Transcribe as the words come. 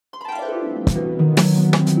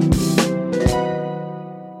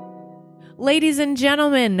Ladies and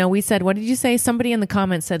gentlemen. No, we said, what did you say? Somebody in the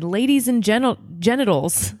comments said, ladies and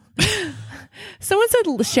genitals. Someone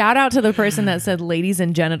said, shout out to the person that said ladies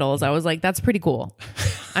and genitals. I was like, that's pretty cool.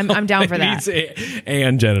 I'm down for that.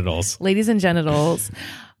 And genitals. Ladies and genitals.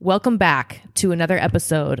 Welcome back to another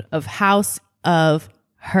episode of House of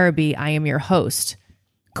Herbie. I am your host,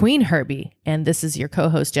 Queen Herbie, and this is your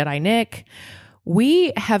co-host, Jedi Nick.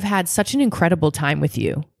 We have had such an incredible time with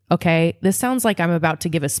you. Okay, this sounds like I'm about to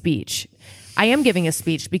give a speech. I am giving a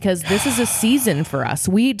speech because this is a season for us.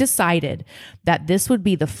 We decided that this would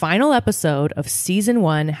be the final episode of season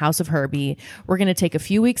 1, House of Herbie. We're going to take a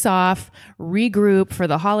few weeks off, regroup for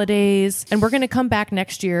the holidays, and we're going to come back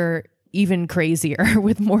next year even crazier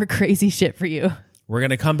with more crazy shit for you. We're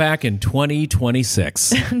going to come back in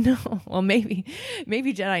 2026. No, well, maybe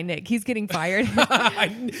Jedi Nick. He's getting fired.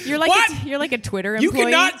 You're like a Twitter employee.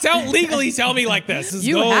 You cannot legally tell me like this.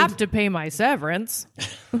 You have to pay my severance.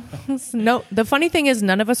 No, the funny thing is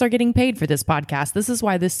none of us are getting paid for this podcast. This is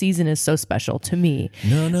why this season is so special to me.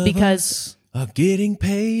 None of us are getting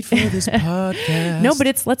paid for this podcast. No,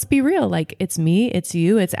 but let's be real. Like, it's me, it's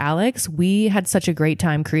you, it's Alex. We had such a great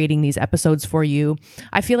time creating these episodes for you.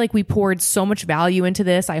 I feel like we poured so much value into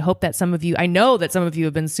this. I know that some of you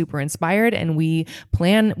have been super inspired, and we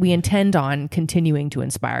intend on continuing to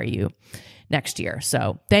inspire you next year.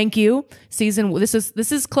 So thank you.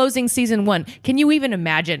 This is closing season 1. Can you even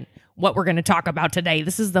imagine what we're going to talk about today?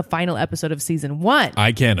 This is the final episode of season 1.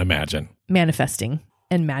 I can't imagine. Manifesting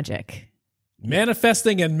and magic.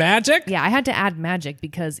 Manifesting and magic? Yeah, I had to add magic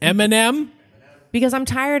because Eminem? Because I'm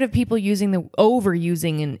tired of people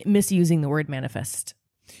overusing and misusing the word manifest.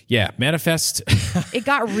 Yeah, manifest. It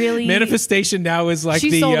got really manifestation now is like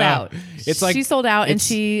she sold out. It's like she sold out, and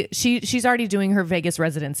she's already doing her Vegas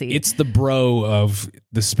residency. It's the bro of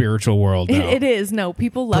the spiritual world now. It is. No,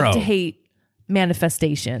 people love to hate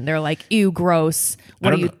manifestation. They're like, ew, gross.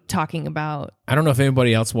 What are you talking about? I don't know if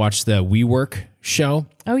anybody else watched the WeWork show.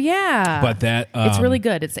 Oh yeah, but that it's really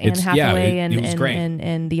good. It's Anne Hathaway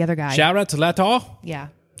and the other guy. Shout out to Leto. Yeah,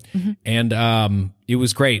 and it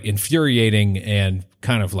was great, infuriating, and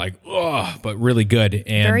kind of like but really good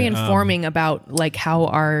and very informing about like how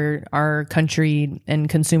our country and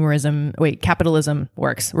capitalism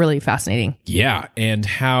works. Really fascinating. Yeah, and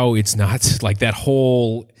how it's not like that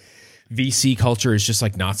whole VC culture is just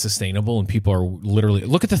like not sustainable, and people are literally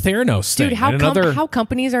look at the Theranos thing. Dude, how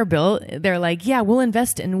companies are built. They're like, yeah, we'll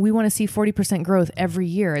invest and we want to see 40% growth every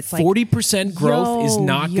year. It's like 40% growth is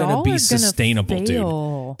not going to be sustainable,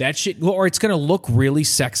 dude. That shit, or it's going to look really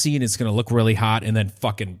sexy and it's going to look really hot, and then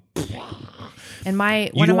fucking. And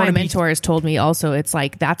one of my mentors told me also, it's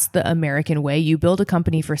like, that's the American way. You build a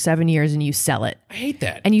company for 7 years and you sell it. I hate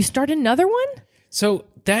that. And you start another one? So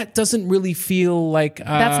that doesn't really feel like...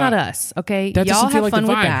 that's not us, okay? Y'all have fun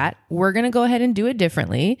with that. We're going to go ahead and do it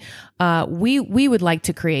differently. We would like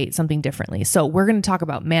to create something differently. So we're going to talk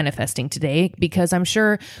about manifesting today, because I'm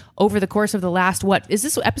sure over the course of the last, is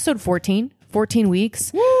this episode 14? 14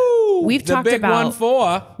 weeks? Woo! We've talked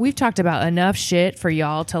about enough shit for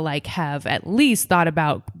y'all to like have at least thought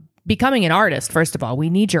about becoming an artist. First of all, we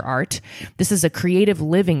need your art. This is a creative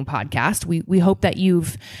living podcast. We hope that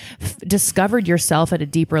you've discovered yourself at a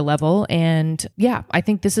deeper level. And yeah, I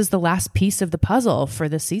think this is the last piece of the puzzle for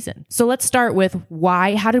this season. So let's start with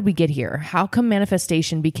how did we get here? How come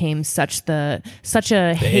manifestation became such a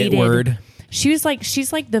hated word? She's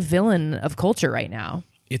like the villain of culture right now.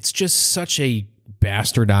 It's just such a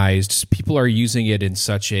bastardized. People are using it in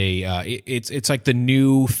such a it's like the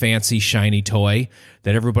new fancy shiny toy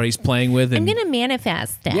that everybody's playing with. And, I'm gonna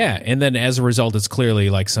manifest that. Yeah, and then as a result, it's clearly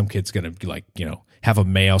like some kid's gonna have a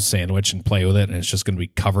mayo sandwich and play with it, and it's just gonna be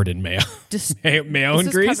covered in mayo, mayo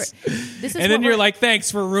and grease. And then you're like, thanks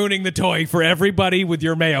for ruining the toy for everybody with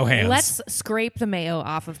your mayo hands. Let's scrape the mayo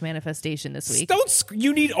off of manifestation this week.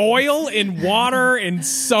 You need oil and water and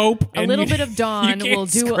soap. A little bit of Dawn will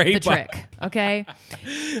do the trick. Okay.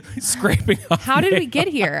 Scraping off How did we get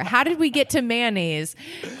here? How did we get to mayonnaise?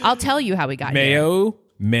 I'll tell you how we got here. Mayo,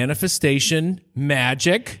 manifestation,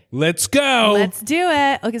 magic. Let's go. Let's do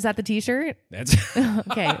it. Look, is that the t-shirt? That's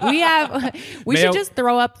okay. We should just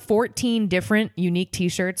throw up 14 different unique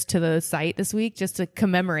t-shirts to the site this week just to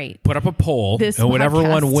commemorate. Put up a poll, and whatever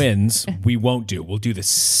one wins, we won't do. We'll do the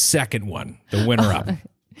second one, the winner up.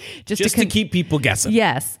 Just to keep people guessing.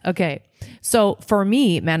 Yes. Okay. So for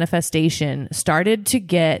me, manifestation started to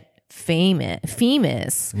get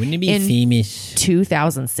famous. Wouldn't it be famous?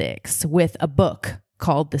 2006 with a book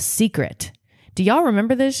called The Secret. Do y'all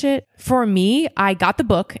remember this shit? For me, I got the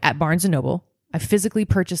book at Barnes & Noble. I physically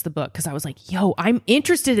purchased the book because I was like, yo, I'm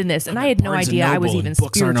interested in this. And I had no idea I was even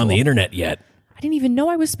books spiritual. Aren't on the internet yet. I didn't even know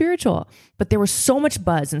I was spiritual. But there was so much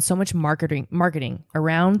buzz and so much marketing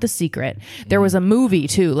around The Secret. There was a movie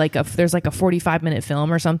too, there's like a 45-minute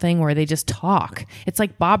film or something where they just talk. It's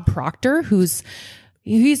like Bob Proctor,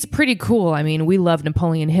 he's pretty cool. I mean, we love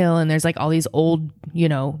Napoleon Hill, and there's like all these old,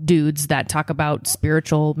 dudes that talk about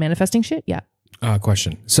spiritual manifesting shit. Yeah.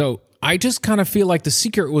 Question. So I just kind of feel like The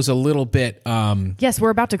Secret was a little bit... Yes, we're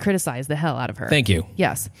about to criticize the hell out of her. Thank you.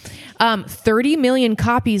 Yes. 30 million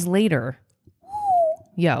copies later.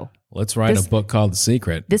 Yo. Let's write a book called The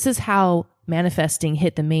Secret. This is how manifesting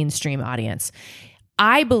hit the mainstream audience.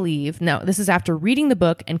 I believe, this is after reading the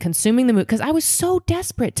book and consuming the movie, because I was so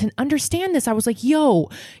desperate to understand this. I was like, yo,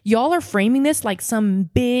 y'all are framing this like some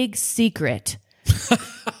big secret.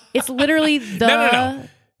 It's literally the...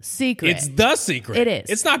 secret. It's The Secret. It is.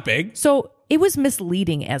 It's not big. So it was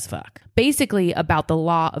misleading as fuck. Basically about the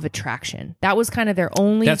law of attraction. That was kind of their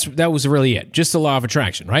only... That was really it. Just the law of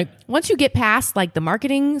attraction, right? Once you get past like the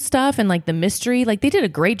marketing stuff and like the mystery, like they did a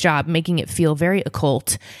great job making it feel very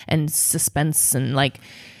occult and suspense and like...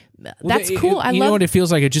 That's cool. You know what it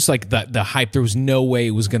feels like? It's just like the hype. There was no way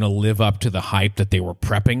it was going to live up to the hype that they were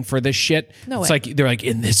prepping for this shit. No it's way. Like they're like,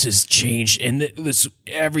 and this has changed, and this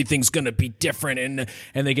everything's going to be different,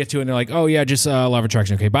 and they get to it, and they're like, oh yeah, just law of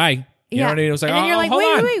attraction. Okay, bye. You know what I mean? It was like, and then you're like, hold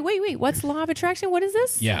on. wait. What's law of attraction? What is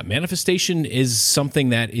this? Yeah, manifestation is something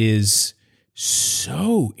that is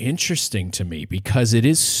so interesting to me because it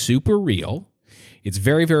is super real. It's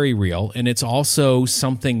very, very real, and it's also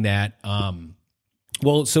something that.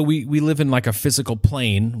 Well, so we live in like a physical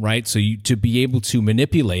plane, right? So to be able to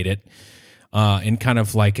manipulate it in kind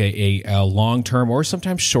of like a long-term or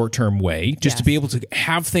sometimes short-term way, just to be able to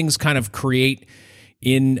have things kind of create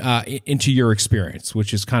into your experience,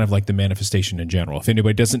 which is kind of like the manifestation in general. If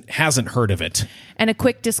anybody hasn't heard of it. And a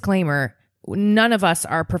quick disclaimer. None of us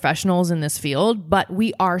are professionals in this field, but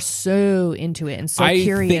we are so into it and so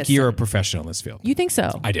curious. I think you're a professional in this field. You think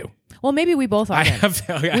so? I do. Well, maybe we both are. I have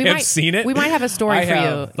seen it. We might have a story for you. I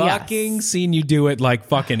have fucking seen you do it like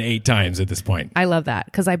fucking 8 times at this point. I love that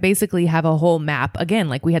because I basically have a whole map. Again,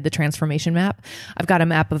 like we had the transformation map. I've got a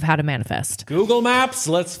map of how to manifest. Google Maps,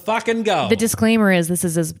 let's fucking go. The disclaimer is this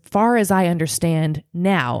is as far as I understand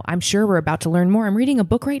now. I'm sure we're about to learn more. I'm reading a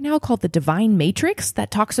book right now called The Divine Matrix that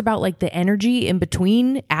talks about like the energy in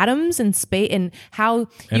between atoms and space and how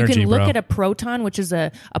you can look at a proton, which is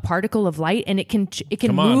a particle of light, and it can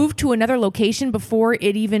move to another location before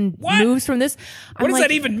it even moves from this. What does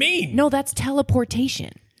that even mean? No, that's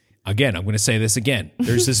teleportation. Again, I'm going to say this again.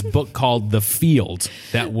 There's this book called The Field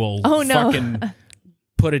that will fucking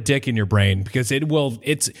put a dick in your brain because it will.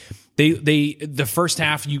 The first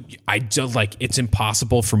half I just like it's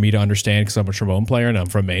impossible for me to understand because I'm a trombone player and I'm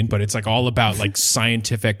from Maine, but it's like all about like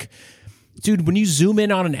scientific. Dude, when you zoom in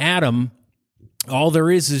on an atom, all there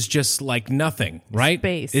is just like nothing, right?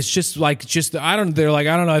 Space. It's just like I don't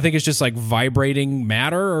know. I think it's just like vibrating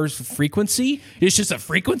matter or frequency. It's just a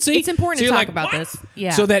frequency. It's important to talk about this.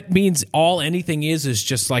 Yeah. So that means anything is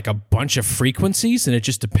just like a bunch of frequencies, and it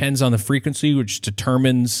just depends on the frequency, which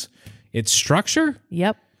determines its structure.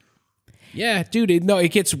 Yep. Yeah, dude.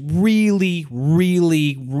 It gets really,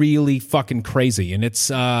 really, really fucking crazy, and it's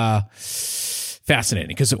fascinating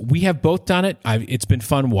because we have both done it. It's been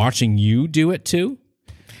fun watching you do it too.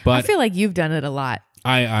 But I feel like you've done it a lot.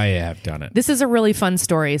 I have done it. This is a really fun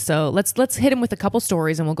story. So let's hit him with a couple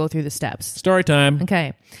stories and we'll go through the steps. Story time.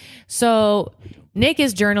 Okay. So Nick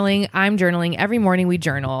is journaling. I'm journaling. Every morning we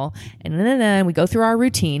journal and then we go through our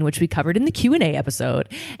routine, which we covered in the Q&A episode.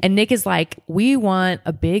 And Nick is like, we want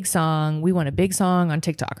a big song. We want a big song on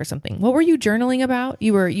TikTok or something. What were you journaling about?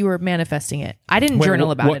 You were manifesting it. I didn't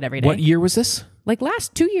journal about it every day. What year was this? Like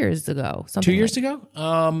 2 years ago. 2 years ago?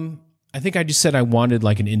 I think I just said I wanted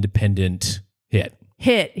like an independent hit.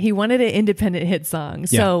 He wanted an independent hit song.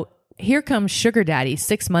 So here comes Sugar Daddy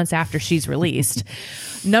 6 months after she's released.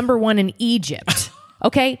 #1 in Egypt.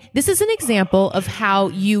 Okay, this is an example of how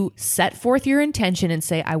you set forth your intention and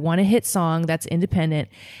say, I want a hit song that's independent.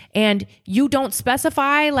 And you don't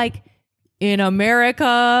specify like in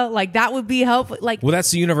America, like that would be helpful. Like, well, that's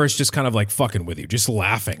the universe just kind of like fucking with you, just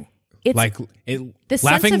laughing. It's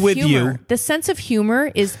laughing with humor. you. The sense of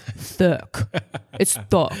humor is thick. It's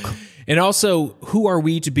thick. And also, who are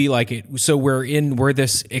we to be like it? So we're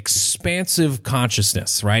this expansive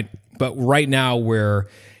consciousness, right? But right now we're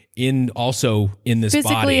also in this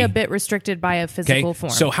physically body. a bit restricted by a physical form.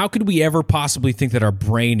 So how could we ever possibly think that our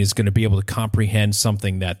brain is going to be able to comprehend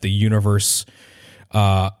something that the universe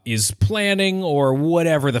is planning or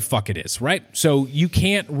whatever the fuck it is, right? So you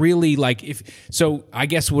can't really I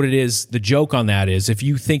guess what it is, the joke on that is if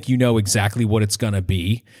you think you know exactly what it's going to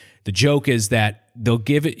be, the joke is that they'll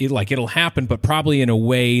give it'll happen, but probably in a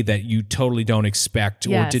way that you totally don't expect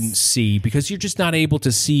or didn't see because you're just not able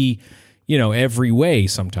to see every way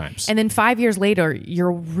sometimes. And then 5 years later,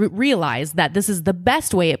 you'll realize that this is the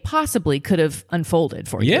best way it possibly could have unfolded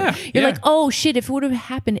for you. You're like, oh shit, if it would have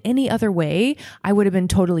happened any other way, I would have been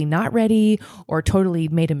totally not ready or totally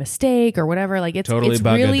made a mistake or whatever. Like it's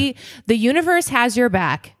really, the universe has your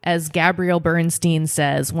back, as Gabrielle Bernstein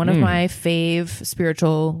says, one of my fave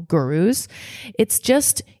spiritual gurus. It's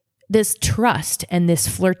just this trust and this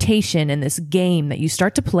flirtation and this game that you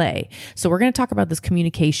start to play. So we're going to talk about this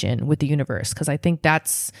communication with the universe because I think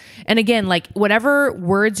that's, and again, like whatever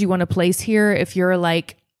words you want to place here, if you're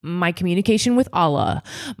like my communication with Allah,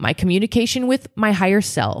 my communication with my higher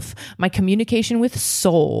self, my communication with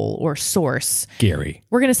soul or source. Gary.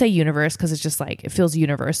 We're going to say universe because it's just like, it feels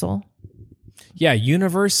universal. Yeah,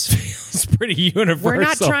 universe feels pretty universal. We're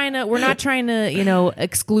not trying to,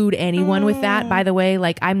 exclude anyone with that. By the way,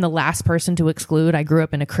 like I'm the last person to exclude. I grew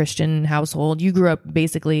up in a Christian household. You grew up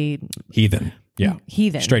basically heathen. Yeah.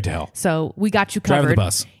 Heathen. Straight to hell. So we got you covered.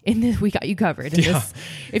 Drive the bus. We got you covered. In this,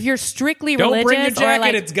 if you're strictly Don't religious, bring your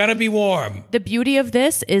jacket, or it's gonna be warm. The beauty of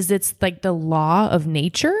this is it's like the law of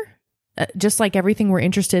nature. Just like everything we're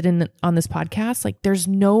interested in on this podcast, like there's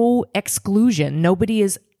no exclusion.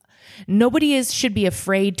 Nobody should be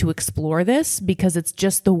afraid to explore this because it's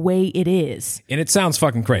just the way it is. And it sounds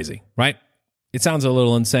fucking crazy, right? It sounds a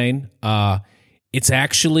little insane. It's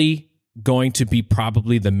actually going to be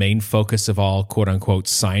probably the main focus of all quote unquote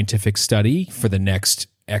scientific study for the next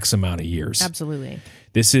X amount of years. Absolutely.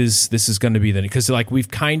 This is going to be because like we've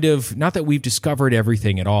kind of, not that we've discovered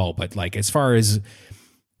everything at all, but like as far as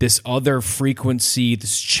this other frequency,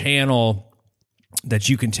 this channel that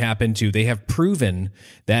you can tap into, they have proven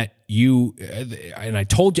that you, and I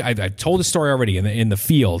told the story already in the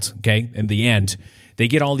field, okay, in the end, they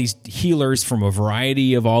get all these healers from a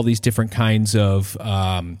variety of all these different kinds of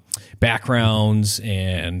backgrounds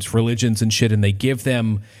and religions and shit, and they give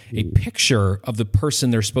them a picture of the person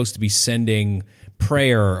they're supposed to be sending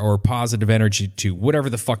prayer or positive energy to, whatever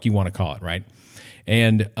the fuck you want to call it, right?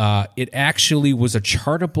 And it actually was a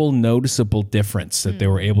chartable, noticeable difference that they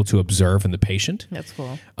were able to observe in the patient. That's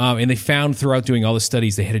cool. And they found throughout doing all the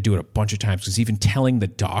studies, they had to do it a bunch of times because even telling the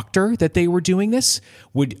doctor that they were doing this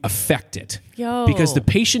would affect it. Because the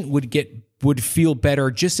patient would feel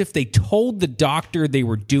better just if they told the doctor they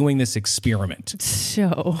were doing this experiment.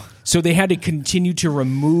 So they had to continue to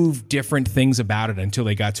remove different things about it until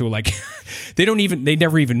they got to like, they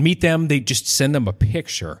never even meet them. They just send them a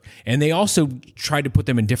picture. And they also tried to put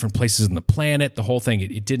them in different places on the planet, the whole thing.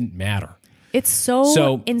 It didn't matter. It's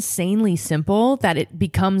so insanely simple that it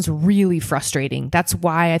becomes really frustrating. That's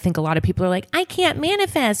why I think a lot of people are like, I can't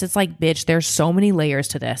manifest. It's like, bitch, there's so many layers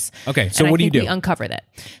to this. Okay, so what do you do? We uncover that.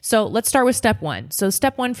 So let's start with step one. So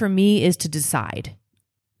step one for me is to decide.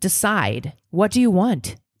 Decide. What do you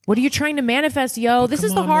want? What are you trying to manifest, yo? This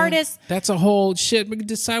is the hardest. Man. That's a whole shit. We can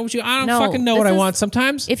decide what you... I don't fucking know what I want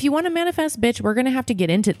sometimes. If you want to manifest, bitch, we're going to have to get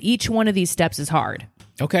into each one of these steps is hard.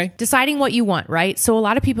 Okay. Deciding what you want, right? So a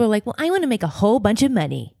lot of people are like, well, I want to make a whole bunch of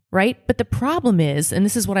money, right? But the problem is, and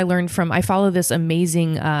this is what I learned from, I follow this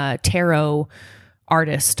amazing tarot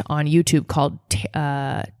artist on YouTube called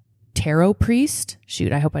Tarot Priest.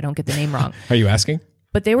 Shoot, I hope I don't get the name wrong. Are you asking?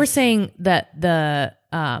 But they were saying that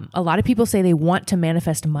a lot of people say they want to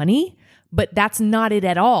manifest money, but that's not it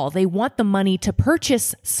at all. They want the money to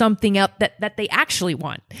purchase something else that they actually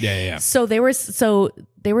want. Yeah. So they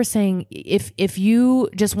were saying if you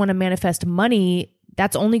just want to manifest money,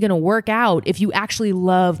 that's only going to work out if you actually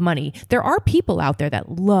love money. There are people out there that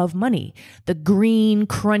love money. The green,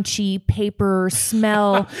 crunchy paper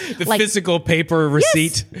smell. The physical paper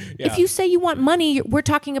receipt. Yes. Yeah. If you say you want money, we're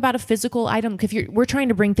talking about a physical item. We're trying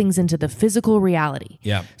to bring things into the physical reality.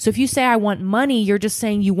 Yeah. So if you say I want money, you're just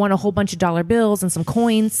saying you want a whole bunch of dollar bills and some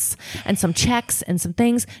coins and some checks and some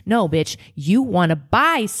things. No, bitch, you want to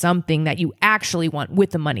buy something that you actually want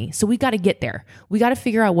with the money. So we got to get there. We got to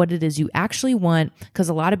figure out what it is you actually want. Because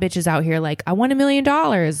a lot of bitches out here like, I want $1 million.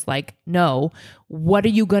 Like, no, what are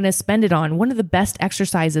you going to spend it on? One of the best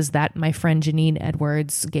exercises that my friend Janine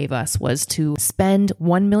Edwards gave us was to spend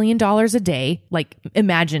 $1 million a day. Like,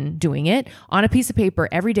 imagine doing it on a piece of paper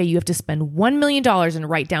every day. You have to spend $1 million and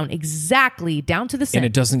write down exactly down to the cent. And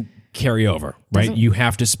it doesn't carry over, right? You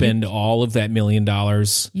have to spend all of that $1 million.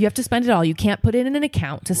 You have to spend it all. You can't put it in an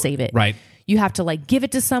account to save it. Right. You have to like give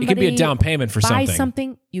it to somebody. It could be a down payment for buy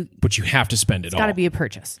something. But you have to spend it all. It's got to be a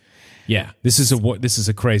purchase. Yeah. This is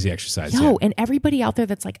a crazy exercise. And everybody out there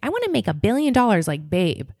that's like, I want to make $1 billion, like,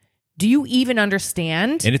 babe, do you even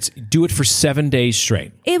understand? And do it for 7 days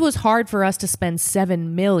straight. It was hard for us to spend $7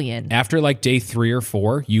 million. After like day 3 or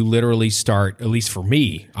 4, you literally start, at least for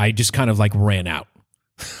me, I just kind of like ran out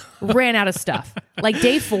of stuff. Like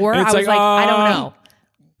day 4, I was like, I don't know.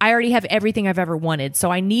 I already have everything I've ever wanted. So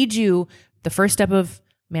I need you. The first step of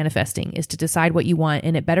manifesting is to decide what you want.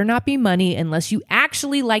 And it better not be money unless you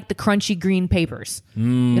actually like the crunchy green papers.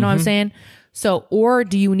 Mm-hmm. You know what I'm saying? So, or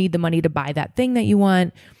do you need the money to buy that thing that you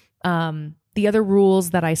want? The other rules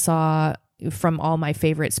that I saw from all my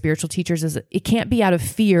favorite spiritual teachers is it can't be out of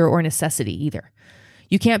fear or necessity either.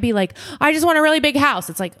 You can't be like, I just want a really big house.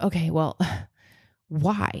 It's like, okay, well,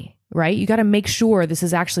 why? Right? You got to make sure this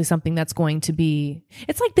is actually something that's going to be,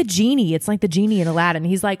 it's like the genie. It's like the genie in Aladdin.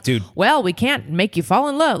 He's like, dude, well, we can't make you fall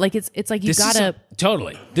in love. Like it's like you got to.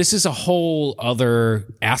 Totally. This is a whole other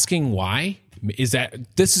asking why.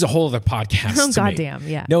 This is a whole other podcast. Oh, goddamn.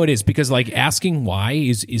 Yeah. No, it is, because like asking why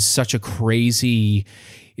is such a crazy.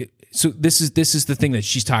 So this is the thing that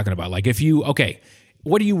she's talking about. Like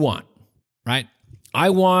what do you want? Right?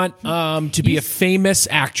 I want to be a famous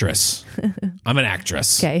actress. I'm an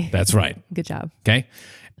actress. Okay. That's right. Good job. Okay.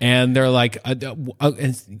 And they're like,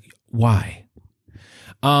 why?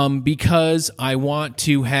 Because I want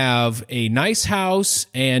to have a nice house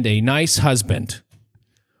and a nice husband.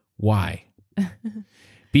 Why?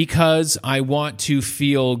 Because I want to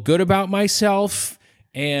feel good about myself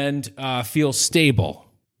and feel stable.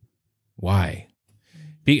 Why?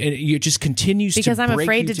 It just continues because to I'm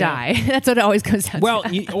afraid to die. That's what it always goes down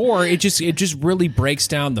to. Or it just really breaks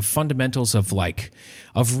down the fundamentals of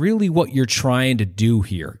really what you're trying to do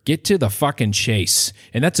here. Get to the fucking chase.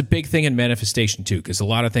 And that's a big thing in manifestation too, because a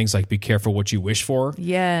lot of things like be careful what you wish for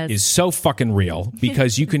is so fucking real,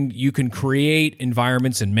 because you can create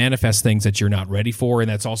environments and manifest things that you're not ready for. And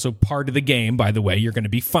that's also part of the game, by the way. You're going to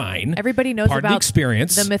be fine. Everybody knows part about of the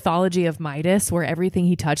experience. The mythology of Midas, where everything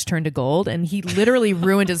he touched turned to gold, and he literally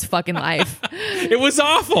ruined his fucking life. It was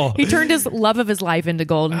awful. He turned his love of his life into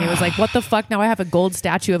gold, and he was like, what the fuck? Now I have a gold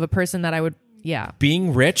statue of a person that I would,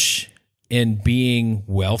 Being rich and being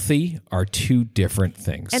wealthy are two different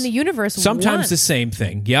things. And the universe sometimes the same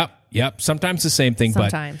thing. Yep. Sometimes the same thing,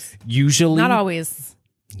 sometimes. But usually Not always.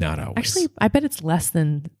 Actually, I bet it's less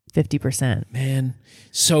than 50%. Man,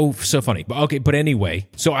 so funny. But anyway,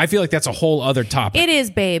 so I feel like that's a whole other topic. It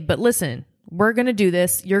is, babe, but listen. We're going to do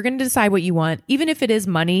this. You're going to decide what you want. Even if it is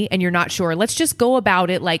money and you're not sure, let's just go about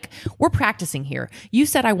it like we're practicing here. You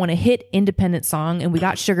said I want a hit independent song, and we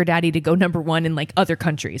got Sugar Daddy to go #1 in like other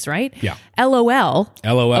countries, right? Yeah. LOL.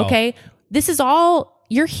 LOL. Okay. This is all,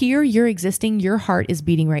 you're here, you're existing, your heart is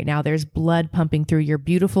beating right now. There's blood pumping through your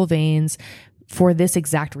beautiful veins for this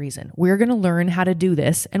exact reason. We're going to learn how to do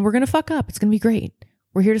this, and we're going to fuck up. It's going to be great.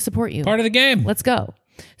 We're here to support you. Part of the game. Let's go.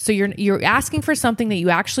 So you're asking for something that you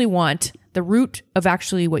actually want, the root of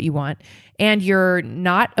actually what you want, and you're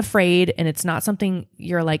not afraid, and it's not something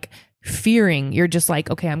you're like fearing. You're just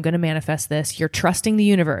like, okay, I'm going to manifest this. You're trusting the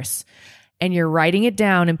universe, and you're writing it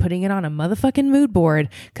down and putting it on a motherfucking mood board,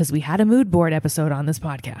 because we had a mood board episode on this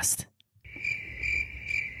podcast.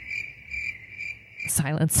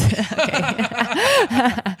 Silence. Okay.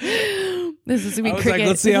 This is gonna be cricket. Like,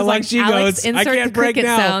 let's see how long she goes. Insert I can't the cricket break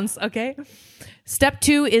now. sounds. Okay. Step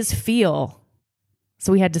 2 is feel.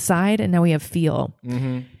 So we had decide, and now we have feel.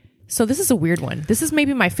 Mm-hmm. So this is a weird one. This is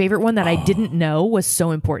maybe my favorite one that I didn't know was so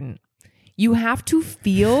important. You have to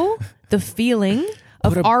feel the feeling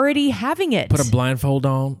of already having it. Put a blindfold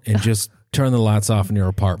on and just turn the lights off in your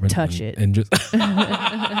apartment. Touch it. And just.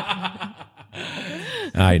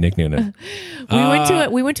 Hi, Nick Noonan.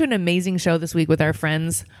 We went to an amazing show this week with our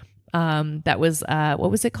friends. That was what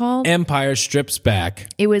was it called? Empire Strips Back.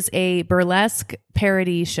 It was a burlesque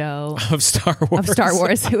parody show of Star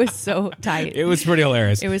Wars. It was so tight. It was pretty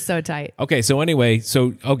hilarious. It was so tight. Okay, so anyway,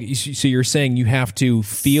 so you're saying you have to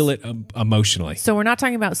feel it emotionally. So we're not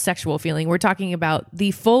talking about sexual feeling. We're talking about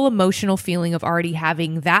the full emotional feeling of already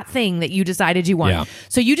having that thing that you decided you want. Yeah.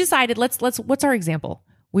 So you decided, let's what's our example?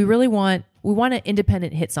 We want an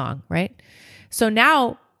independent hit song, right? So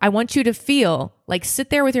now I want you to feel like, sit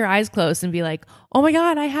there with your eyes closed and be like, oh my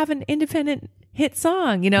God, I have an independent hit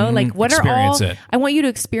song. Like what experience are all, it. I want you to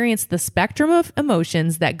experience the spectrum of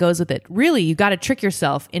emotions that goes with it. Really, you got to trick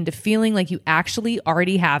yourself into feeling like you actually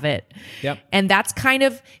already have it. Yep. And that's kind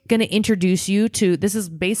of going to introduce you to, this is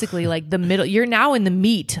basically like the middle. You're now in the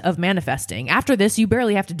meat of manifesting. After this, you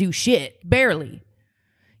barely have to do shit. Barely.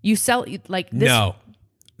 You sell like this. No.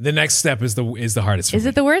 The next step is the hardest. Is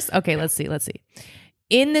it the worst? Okay, let's see.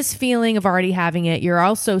 In this feeling of already having it, you're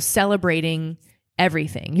also celebrating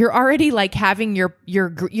everything. You're already like having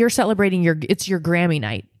you're celebrating it's your Grammy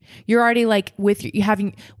night. You're already like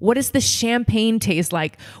what does the champagne taste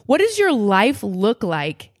like? What does your life look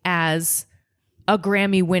like as a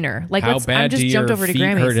Grammy winner? Like, how bad do your feet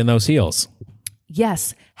hurt in those heels?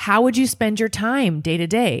 Yes. How would you spend your time day to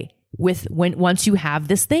day once you have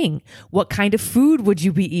this thing? What kind of food would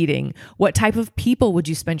you be eating? What type of people would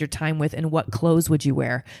you spend your time with? And what clothes would you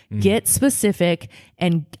wear? Get specific.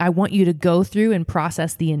 And I want you to go through and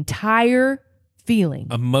process the entire feeling.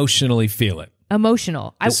 Emotionally feel it.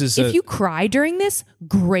 Emotional. If you cry during this,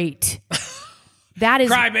 great. That is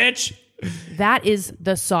cry, bitch. That is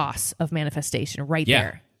the sauce of manifestation right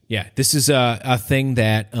there. Yeah. This is a thing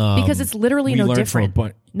that because it's literally no different.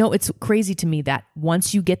 No, it's crazy to me that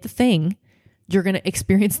once you get the thing, you're going to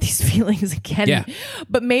experience these feelings again. Yeah.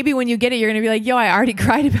 But maybe when you get it, you're going to be like, yo, I already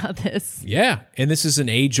cried about this. Yeah. And this is an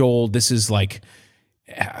age-old, this is like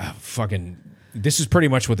this is pretty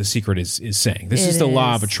much what The Secret is saying. This is the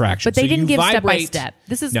law of attraction. But they didn't give step by step.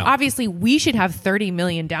 This is obviously, we should have 30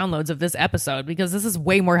 million downloads of this episode because this is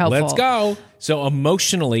way more helpful. Let's go. So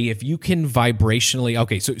emotionally, if you can vibrationally,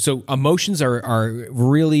 okay, so emotions are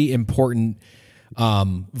really important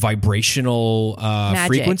vibrational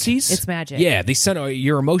frequencies. It's magic. Yeah, they send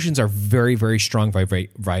your emotions are very, very strong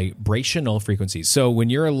vibrational frequencies. So when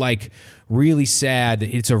you're like really sad,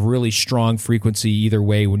 it's a really strong frequency either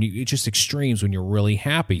way. It's just extremes. When you're really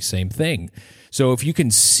happy, same thing. So if you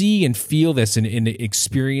can see and feel this and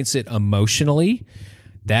experience it emotionally,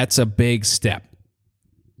 that's a big step.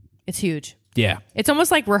 It's huge. Yeah. It's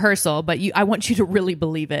almost like rehearsal, but I want you to really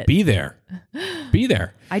believe it. Be there.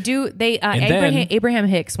 I do. Abraham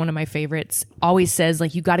Hicks, one of my favorites, always says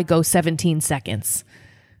like, you got to go 17 seconds.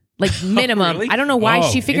 Like minimum. Really? I don't know why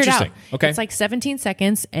she figured out. Okay. It's like 17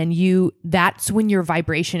 seconds and that's when your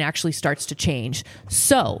vibration actually starts to change.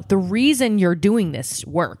 So the reason you're doing this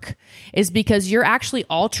work is because you're actually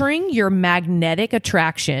altering your magnetic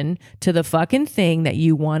attraction to the fucking thing that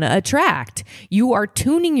you want to attract. You are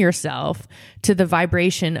tuning yourself to the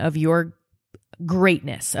vibration of your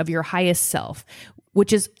greatness, of your highest self,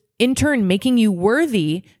 which is in turn making you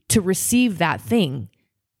worthy to receive that thing.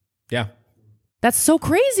 Yeah. That's so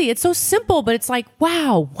crazy. It's so simple, but it's like,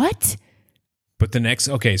 wow, what? But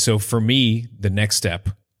so for me, the next step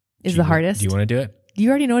is the hardest. Do you want to do it? You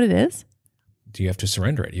already know what it is? Do you have to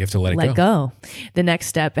surrender it? You have to let it go. Let go. The next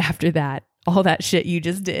step after that, all that shit you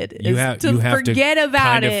just did, is to forget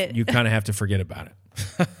about it. You kind of have to forget about it.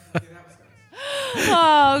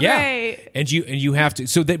 Oh, great. Yeah. And you have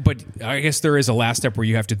to, but I guess there is a last step where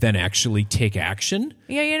you have to then actually take action.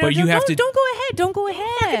 Yeah, but don't go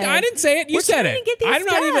ahead. I didn't say it. You said it.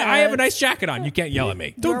 I have a nice jacket on. You can't yell at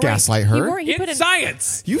me. Don't gaslight her. It's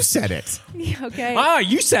science. You said it. Okay.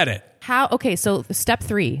 You said it. Okay, so step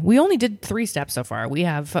 3. We only did 3 steps so far. We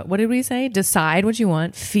have, what did we say? Decide what you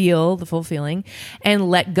want, feel the full feeling, and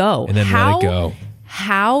let go. And then let it go.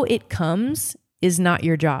 How it comes is not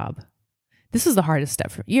your job. This is the hardest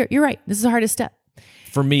step. You're right. This is the hardest step.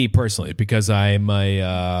 For me personally, because I'm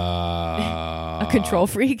a control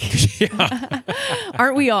freak. Yeah.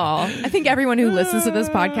 Aren't we all? I think everyone who listens to this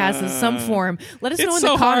podcast is some form. Let us know in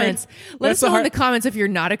the comments. Let us know in the comments if you're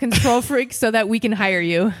not a control freak so that we can hire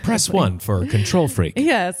you. Press 1 for control freak.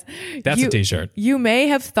 Yes. That's a t-shirt. You may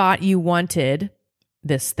have thought you wanted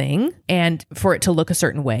this thing and for it to look a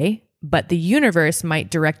certain way, but the universe might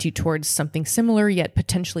direct you towards something similar, yet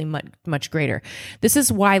potentially much, much greater. This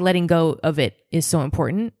is why letting go of it is so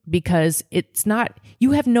important, because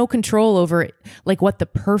you have no control over it, like what the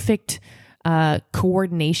perfect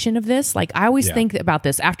coordination of this. Like I always think about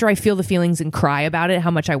this after I feel the feelings and cry about it, how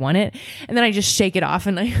much I want it. And then I just shake it off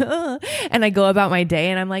and I go about my day.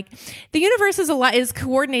 And I'm like, the universe is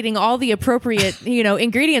coordinating all the appropriate,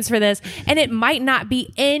 ingredients for this. And it might not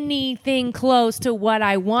be anything close to what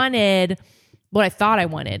I wanted, what I thought I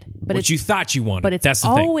wanted, but you thought you wanted. But it's That's the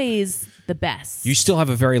always thing. The best. You still have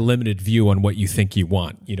a very limited view on what you think you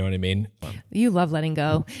want. You know what I mean? You love letting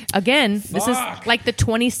go. Again, This is like the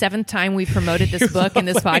 27th time we've promoted this book in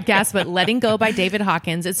this podcast, but Letting Go by David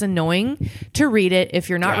Hawkins. It's annoying to read it. If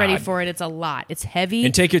you're not ready for it, it's a lot. It's heavy.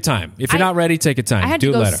 And take your time. If you're not ready, take your time. I had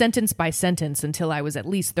to go sentence by sentence until I was at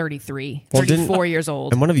least 34 years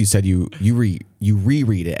old. And one of you said you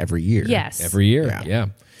reread it every year. Yes. Every year. Yeah.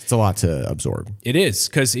 It's a lot to absorb. It is,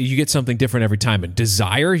 because you get something different every time. And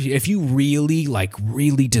desire, if you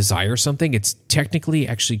really desire something, it's technically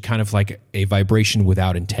actually kind of like a vibration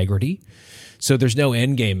without integrity. So there's no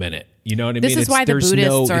end game in it. You know what I mean? This is why the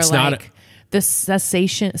Buddhists are like, the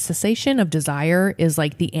cessation of desire is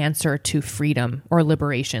like the answer to freedom or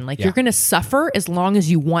liberation. Like you're going to suffer as long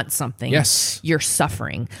as you want something. Yes. You're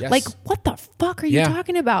suffering. Yes. Like, what the fuck are you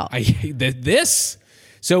talking about?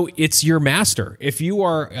 So it's your master. If you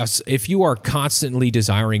are constantly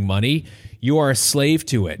desiring money, you are a slave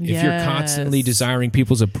to it. If you're constantly desiring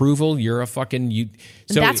people's approval, you're a fucking you.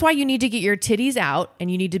 So that's why you need to get your titties out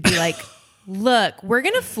and you need to be like, look, we're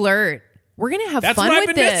gonna flirt. We're gonna have fun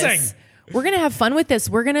with this. Missing. We're gonna have fun with this.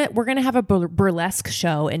 We're gonna have a burlesque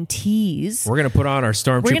show and tease. We're gonna put on our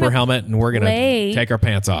stormtrooper helmet and we're gonna take our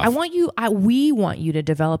pants off. We want you to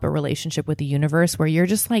develop a relationship with the universe where you're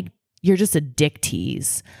just a dick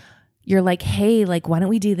tease. You're like, hey, like, why don't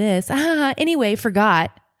we do this? Anyway,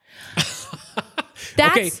 forgot.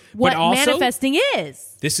 That's what manifesting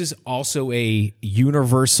is. This is also a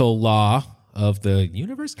universal law of the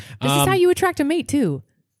universe. This is how you attract a mate too.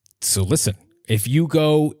 So listen,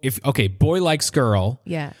 boy likes girl.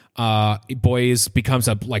 Yeah. Boy becomes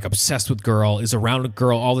obsessed with girl, is around a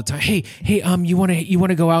girl all the time. Hey, you want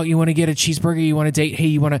to go out? You want to get a cheeseburger? You want to date? Hey,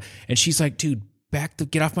 you want to? And she's like, dude,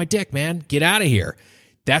 get off my dick, man. Get out of here.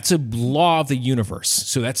 That's a law of the universe.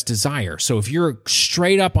 So that's desire. So if you're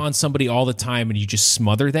straight up on somebody all the time and you just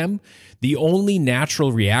smother them, the only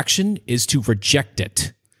natural reaction is to reject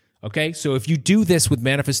it. Okay? So if you do this with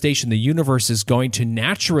manifestation, the universe is going to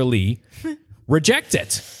naturally reject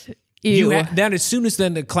it. Then as soon as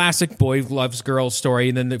the classic boy loves girl story,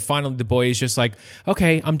 and then finally the boy is just like,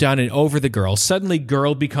 okay, I'm done, and over the girl. Suddenly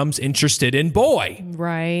girl becomes interested in boy.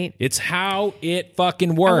 Right. It's how it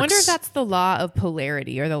fucking works. I wonder if that's the law of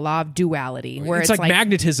polarity or the law of duality. Where it's like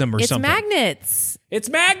magnetism or something. It's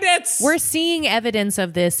magnets. We're seeing evidence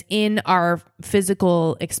of this in our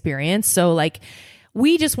physical experience. So like,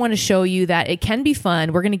 we just want to show you that it can be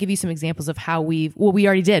fun. We're going to give you some examples of how we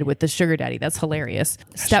already did with the sugar daddy. That's hilarious.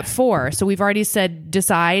 Step 4. So we've already said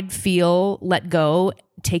decide, feel, let go,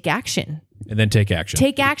 take action. And then take action.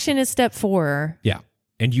 Take action is step 4. Yeah.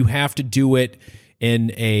 And you have to do it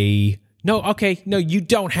in a... No, you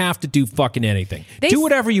don't have to do fucking anything. Do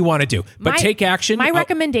whatever you want to do, but take action. My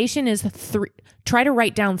recommendation is try to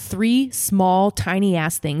write down 3 small, tiny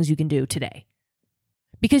ass things you can do today.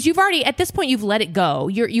 Because you've already, at this point, you've let it go.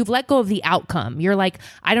 You've let go of the outcome. You're like,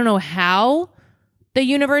 I don't know how the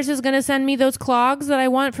universe is going to send me those clogs that I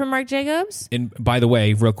want from Marc Jacobs. And by the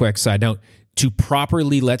way, real quick side note, to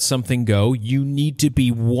properly let something go, you need to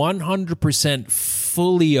be 100%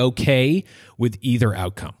 fully okay with either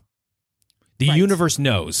outcome. The universe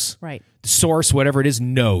knows. Right. The source, whatever it is,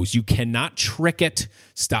 knows. You cannot trick it.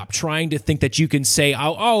 Stop trying to think that you can say,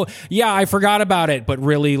 oh yeah, I forgot about it. But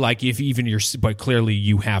really, like, but clearly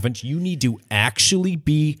you haven't. You need to actually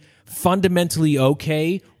be fundamentally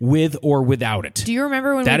okay with or without it. Do you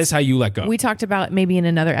remember when that is how you let go? We talked about maybe in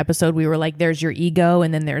another episode, we were like, there's your ego,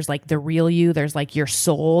 and then there's like the real you. There's like your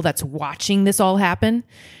soul that's watching this all happen.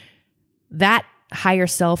 That higher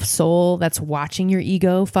self soul that's watching your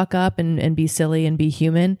ego fuck up and be silly and be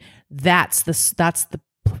human, that's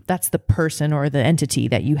the person or the entity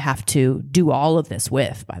that you have to do all of this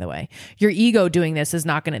with. By the way, your ego doing this is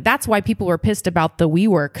not gonna. That's why people were pissed about the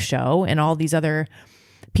WeWork show and all these other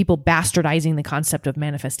people bastardizing the concept of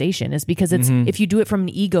manifestation, is because it's if you do it from an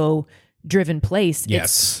ego driven place,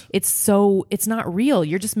 it's not real.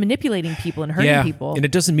 You're just manipulating people and hurting people. And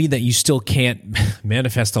it doesn't mean that you still can't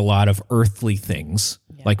manifest a lot of earthly things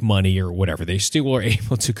like money or whatever. They still are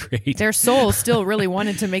able to create. Their soul still really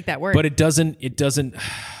wanted to make that work. But it doesn't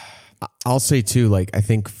I'll say too, like, I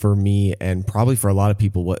think for me and probably for a lot of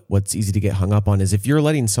people, what's easy to get hung up on is if you're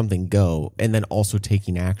letting something go and then also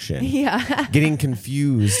taking action, getting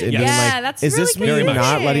confused and being like, that's is this really me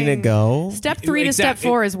not letting it go? Step 3 to step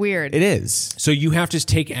 4 is weird. It is. So you have to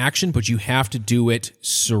take action, but you have to do it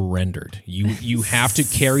surrendered. You have to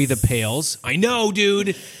carry the pails. I know,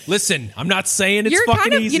 dude. Listen, I'm not saying it's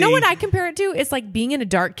fucking easy. You know what I compare it to? It's like being in a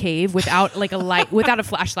dark cave without like a light, without a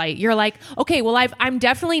flashlight. You're like, okay, well, I'm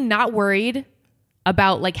definitely not worried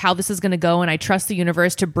about like how this is going to go, and I trust the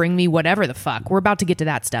universe to bring me whatever the fuck. We're about to get to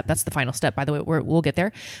that step. That's the final step, by the way. We'll get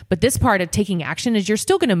there. But this part of taking action is you're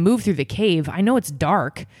still going to move through the cave. I know it's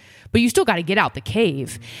dark, but you still got to get out the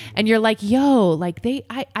cave. And you're like, yo, like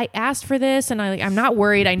I asked for this, and I'm not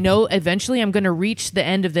worried. I know eventually I'm going to reach the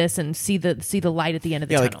end of this and see the light at the end of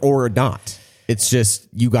the tunnel. Like, or not. It's just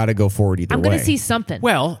you got to go forward either way. I'm going to see something.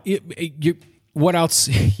 Well, what else?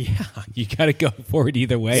 Yeah, you got to go forward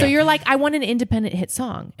either way. So you're like, I want an independent hit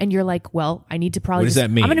song. And you're like, well, I need to probably... What does that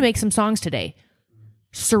mean? I'm going to make some songs today.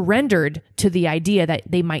 Surrendered to the idea that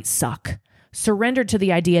they might suck. surrendered to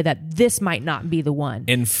the idea that this might not be the one.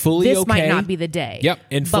 And fully this okay. might not be the day. Yep.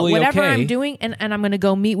 And fully but whatever okay. I'm doing, and I'm going to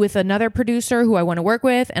go meet with another producer who I want to work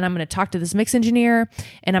with, and I'm going to talk to this mix engineer,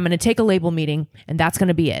 and I'm going to take a label meeting, and that's going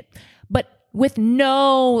to be it. But with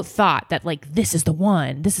no thought that like, this is the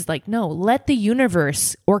one. This is like, no, let the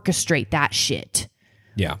universe orchestrate that shit.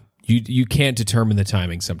 Yeah. You can't determine the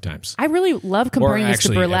timing sometimes. I really love comparing this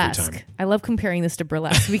to every burlesque. time. I love comparing this to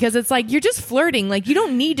burlesque because it's like you're just flirting. Like you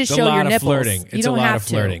don't need to show your nipples. Flirting. It's a lot of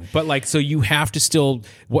flirting. But like, so you have to still.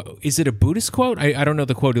 What is it? A Buddhist quote? I don't know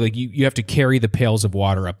the quote. Like you have to carry the pails of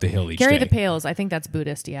water up the hill each day. Carry the pails. I think that's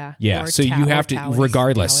Buddhist. Yeah. Yeah. So you have to,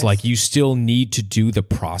 regardless. Like you still need to do the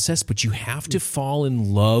process, but you have to fall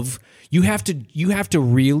in love. You have to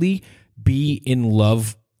really be in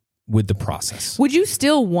love with the process. Would you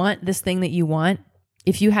still want this thing that you want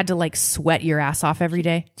if you had to like sweat your ass off every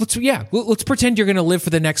day? Let's pretend you're going to live for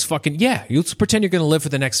the next fucking, let's pretend you're going to live for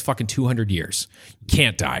the next fucking 200 years. You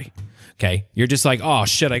can't die. Okay. You're just like, oh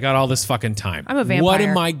shit, I got all this fucking time. I'm a vampire. What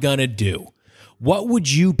am I going to do? What would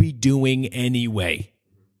you be doing anyway?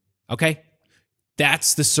 Okay.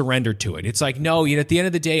 That's the surrender to it. It's like, no, at the end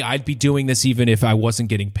of the day, I'd be doing this even if I wasn't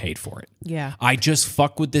getting paid for it. Yeah. I just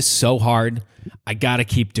fuck with this so hard. I got to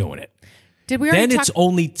keep doing it. Did we already Then it's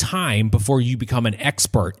only time before you become an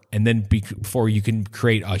expert and then before you can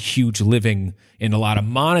create a huge living and a lot of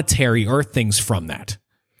monetary earth things from that.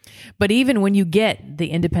 But even when you get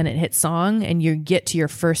the independent hit song and you get to your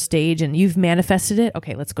first stage and you've manifested it,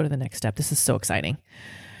 okay, let's go to the next step. This is so exciting.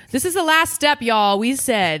 This is the last step, y'all. We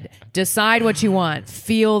said, decide what you want.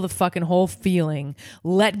 Feel the fucking whole feeling.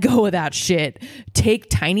 Let go of that shit. Take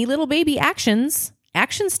tiny little baby action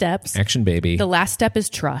steps. Action, baby. The last step is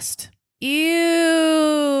trust. Ew.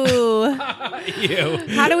 Ew.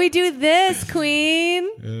 How do we do this, queen?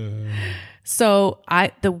 So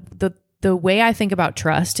the way I think about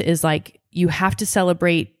trust is like you have to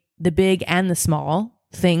celebrate the big and the small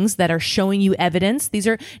things that are showing you evidence. These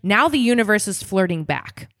are now the universe is flirting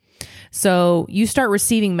back. So you start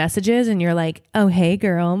receiving messages and you're like, oh, hey,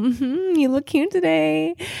 girl, you look cute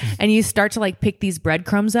today. And you start to like pick these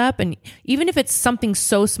breadcrumbs up. And even if it's something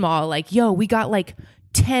so small, like, yo, we got like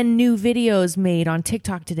 10 new videos made on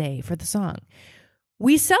TikTok today for the song.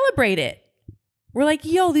 We celebrate it. We're like,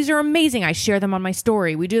 yo, these are amazing. I share them on my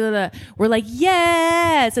story. We're like,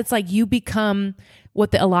 yes. It's like you become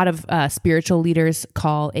what a lot of spiritual leaders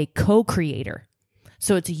call a co-creator.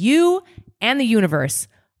 So it's you and the universe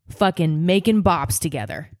fucking making bops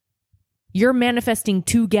together. You're manifesting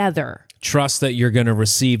together. Trust that you're going to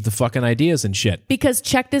receive the fucking ideas and shit. Because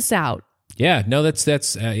check this out. Yeah, no, that's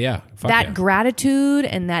yeah. That gratitude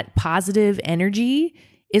and that positive energy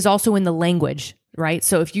is also in the language, right?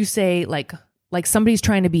 So if you say like somebody's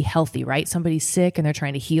trying to be healthy, right? Somebody's sick and they're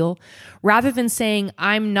trying to heal. Rather than saying,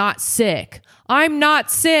 I'm not sick,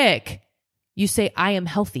 you say, I am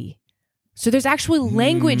healthy. So there's actually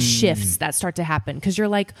language shifts that start to happen because you're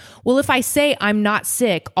like, well, if I say I'm not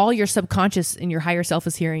sick, all your subconscious and your higher self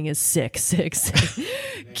is hearing is sick.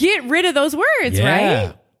 Get rid of those words,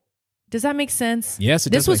 right? Does that make sense? Yes, it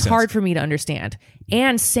does. This was hard for me to understand.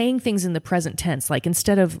 And saying things in the present tense, like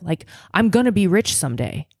instead of like, I'm going to be rich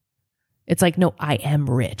someday. It's like, no, I am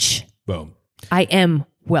rich. Boom. I am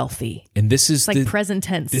wealthy. And this is it's like present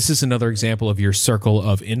tense. This is another example of your circle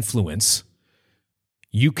of influence.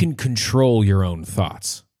 You can control your own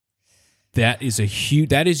thoughts. That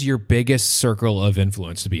is your biggest circle of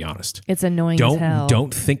influence, to be honest. It's annoying as hell.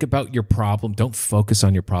 Don't think about your problem. Don't focus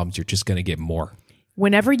on your problems. You're just going to get more.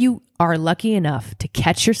 Whenever you are lucky enough to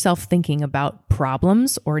catch yourself thinking about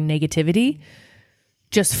problems or negativity,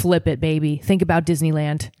 just flip it, baby. Think about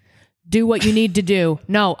Disneyland. Do what you need to do.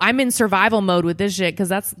 No, I'm in survival mode with this shit because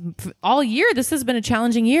that's all year. This has been a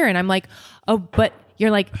challenging year. And I'm like, oh, but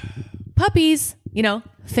you're like, puppies,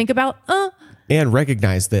 think about, And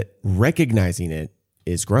recognize that recognizing it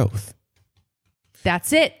is growth.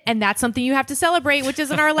 That's it. And that's something you have to celebrate, which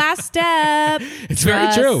is in our last step. It's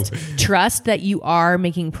very true. Trust that you are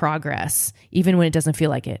making progress, even when it doesn't feel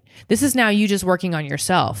like it. This is now you just working on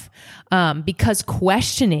yourself. Because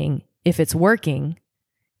questioning if it's working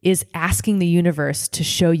is asking the universe to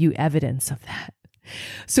show you evidence of that.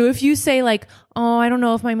 So if you say like, oh, I don't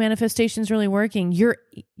know if my manifestation is really working,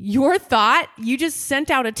 your thought, you just sent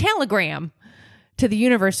out a telegram to the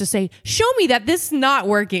universe to say, show me that this is not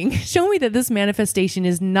working. Show me that this manifestation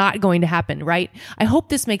is not going to happen, right? I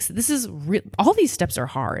hope all these steps are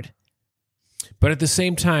hard. But at the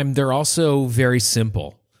same time, they're also very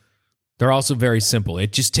simple.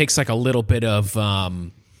 It just takes like a little bit of...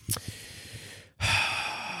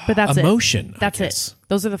 But But that's emotion. That's it.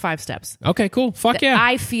 Those are the 5 steps. Okay, cool. Fuck yeah.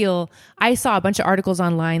 I saw a bunch of articles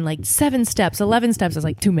online, like 7 steps, 11 steps. I was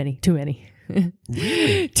like, too many. Too many. No,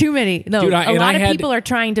 dude, a lot of people are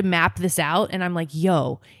trying to map this out, and I'm like,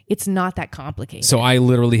 yo, it's not that complicated. So I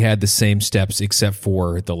literally had the same steps except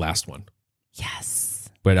for the last one. Yes.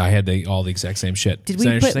 But I had all the exact same shit. Did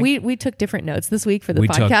we took different notes this week for the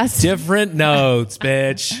podcast? Took different notes,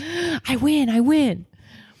 bitch. I win.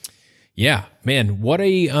 Yeah, man, what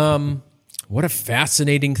a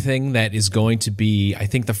fascinating thing that is going to be, I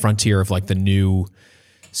think, the frontier of like the new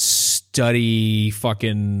study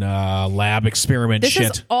fucking lab experiment shit.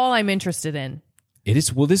 This is all I'm interested in. It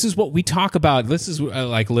is. Well, this is what we talk about. This is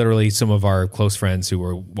like literally some of our close friends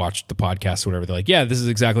who watched the podcast or whatever. They're like, yeah, this is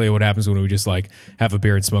exactly what happens when we just like have a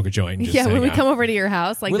beer and smoke a joint. And just when we come over to your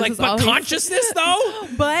house, like, we're like, but consciousnh though.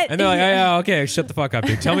 But and they're like, yeah, okay, shut the fuck up,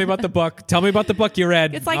 dude. Tell me about the book. Tell me about the book you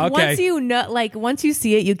read. It's like once you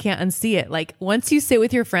see it, you can't unsee it. Like once you sit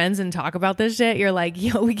with your friends and talk about this shit, you're like,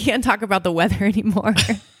 yo, we can't talk about the weather anymore.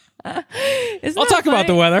 I'll talk about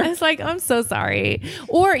the weather. It's like, I'm so sorry.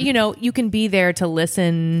 Or, you can be there to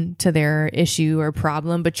listen to their issue or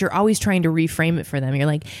problem, but you're always trying to reframe it for them. You're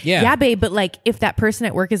like, yeah, babe, but like if that person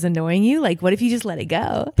at work is annoying you, like what if you just let it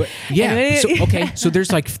go? But yeah. So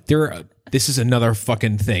there's like, this is another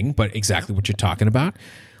fucking thing, but exactly what you're talking about.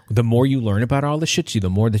 The more you learn about all the shit, the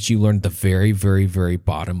more that you learn the very, very, very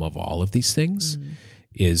bottom of all of these things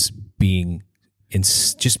is being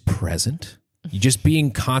just present. You're just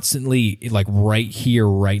being constantly like right here,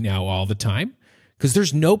 right now, all the time. Because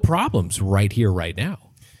there's no problems right here, right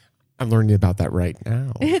now. I'm learning about that right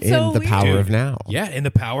now. It's so the power of now. Yeah, in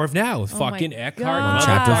the power of now. Fucking Eckhart.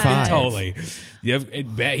 Chapter 5. Totally.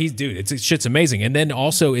 Shit's amazing. And then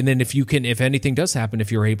if anything does happen,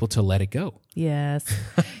 if you're able to let it go. Yes.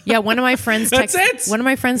 Yeah, one of my friends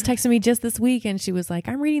texted me just this week and she was like,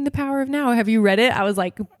 I'm reading The Power of Now. Have you read it? I was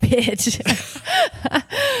like, bitch.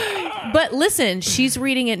 But listen, she's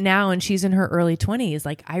reading it now and she's in her early 20s.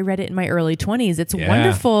 Like I read it in my early 20s. It's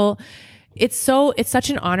wonderful. It's such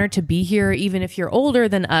an honor to be here, even if you're older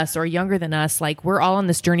than us or younger than us. Like we're all on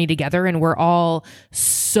this journey together and we're all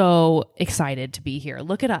so excited to be here.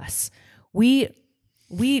 Look at us.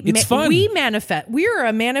 It's fun. We manifest. We're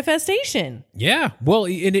a manifestation. Yeah. Well,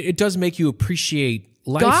 it does make you appreciate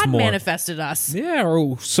life more. God manifested us. Yeah,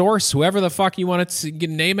 or source, whoever the fuck you want to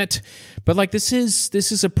name it. But like this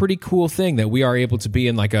is a pretty cool thing that we are able to be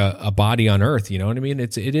in like a body on earth. You know what I mean?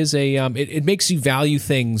 It makes you value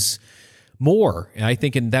things more. And I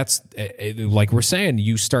think, and that's like we're saying,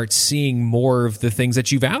 you start seeing more of the things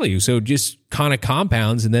that you value. So just kind of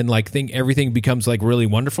compounds, and then like everything becomes like really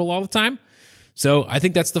wonderful all the time. So I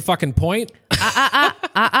think that's the fucking point.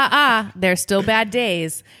 There's still bad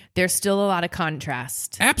days. There's still a lot of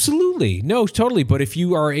contrast. Absolutely. No, totally. But if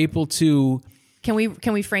you are able to, can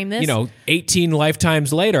we frame this? 18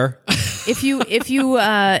 lifetimes later. If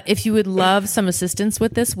you would love some assistance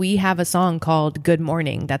with this, we have a song called Good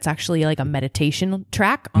Morning. That's actually like a meditation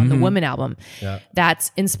track on the Woman album. Yeah.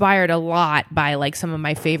 That's inspired a lot by like some of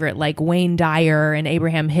my favorite, like Wayne Dyer and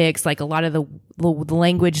Abraham Hicks, like a lot of the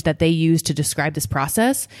language that they use to describe this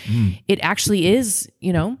process. It actually is,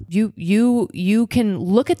 you can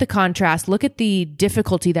look at the contrast, look at the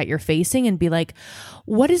difficulty that you're facing and be like,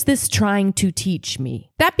 what is this trying to teach me?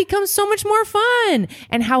 That becomes so much more fun.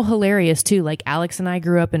 And how hilarious too. Like Alex and I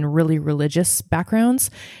grew up in really religious backgrounds.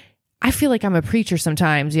 I feel like I'm a preacher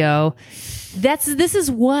sometimes, yo. This is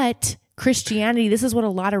what Christianity, this is what a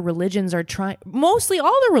lot of religions are trying, mostly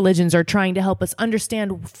all the religions are trying to help us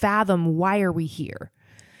understand, fathom, why are we here?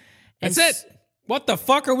 That's it. What the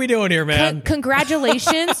fuck are we doing here, man?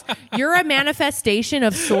 Congratulations. You're a manifestation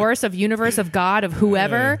of source, of universe, of God, of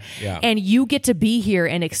whoever. And you get to be here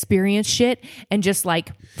and experience shit and just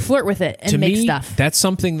like flirt with it and make stuff. That's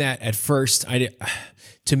something that at first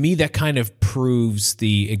to me, that kind of proves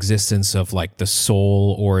the existence of like the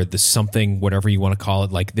soul or the something, whatever you want to call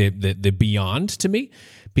it, like the beyond to me.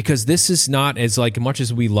 Because this is not as like much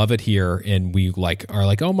as we love it here and we like are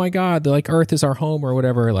like, oh my God, like Earth is our home or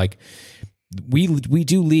whatever. Like we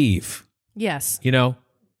do leave. Yes.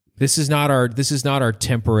 This is not our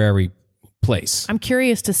temporary place. I'm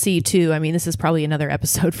curious to see too. I mean, this is probably another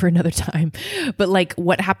episode for another time, but like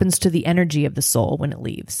what happens to the energy of the soul when it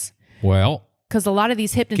leaves? Well, because a lot of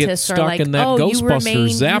these hypnotists are like, you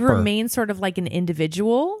remain sort of like an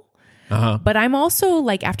individual. But I'm also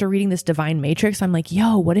like, after reading this Divine Matrix, I'm like,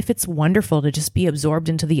 yo, what if it's wonderful to just be absorbed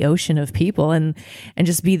into the ocean of people and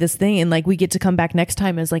just be this thing, and like we get to come back next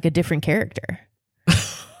time as like a different character.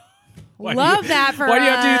 Love that for us. Why do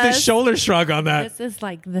you have to do the shoulder shrug on that? This is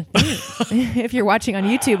like the thing. If you're watching on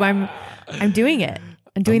YouTube, I'm doing it.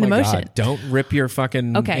 I'm doing the motion. God. Don't rip your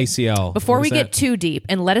fucking ACL. Before we get too deep,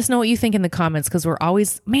 and let us know what you think in the comments, because we're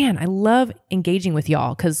always, I love engaging with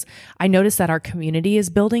y'all, because I noticed that our community is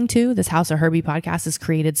building too. This House of Herbie podcast has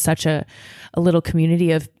created such a little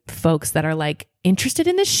community of folks that are like interested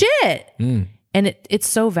in this shit. And it's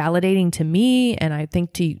so validating to me, and I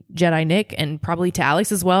think to Jedi Nick, and probably to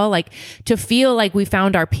Alex as well, like to feel like we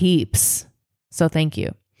found our peeps. So thank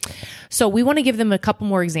you. So we want to give them a couple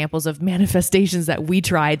more examples of manifestations that we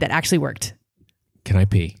tried that actually worked. Can I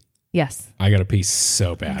pee? Yes. I got to pee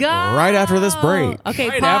so bad. Go! Right after this break. Okay,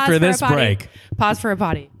 right after this break. Pause for a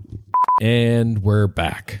potty. And we're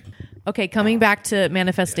back. Okay, coming back to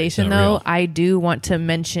manifestation, though, real. I do want to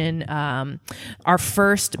mention our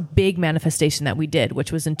first big manifestation that we did,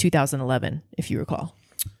 which was in 2011, if you recall.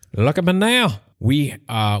 Look at me now. We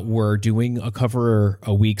were doing a cover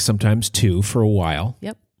a week, sometimes two, for a while.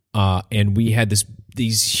 Yep. And we had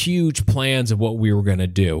these huge plans of what we were going to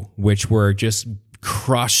do, which were just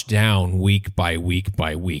crushed down week by week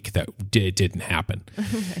by week. That it didn't happen.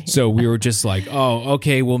 Right. So we were just like, oh,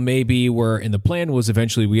 okay, well, maybe and the plan was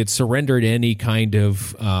eventually we had surrendered any kind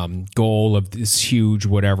of goal of this huge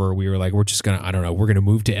whatever. We were like, we're just going to, I don't know, we're going to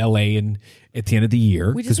move to LA and at the end of the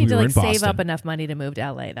year. We just need to like save up enough money to move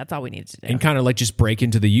to LA. That's all we need to do. And kind of like just break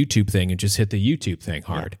into the YouTube thing and just hit the YouTube thing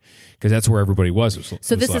hard. Because that's where everybody was.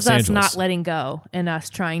 So this is us not letting go and us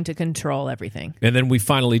trying to control everything. And then we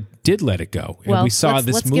finally did let it go. And we saw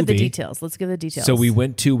this movie. Let's give the details. Let's give the details. So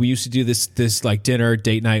we used to do this like dinner,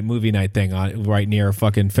 date night, movie night thing right near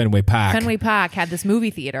fucking Fenway Park. Fenway Park had this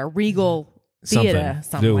movie theater, Regal Theater,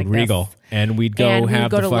 something like Regal. This. And we'd go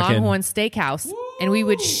to Longhorn Steakhouse. And we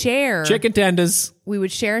would share chicken tenders. We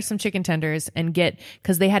would share some chicken tenders and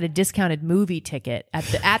because they had a discounted movie ticket at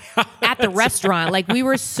the restaurant. Like we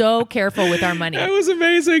were so careful with our money. That was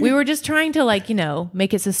amazing. We were just trying to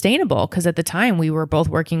make it sustainable, because at the time we were both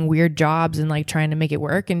working weird jobs and like trying to make it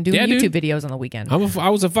work and doing YouTube videos on the weekend. I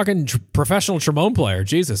was a fucking professional trombone player.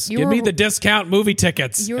 Jesus, give me the discount movie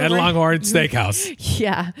tickets at Longhorn Steakhouse.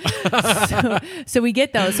 Yeah. So we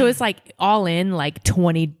get those. So it's like all in like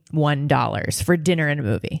 $21 for dinner and a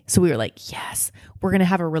movie. So we were like, yes, we're going to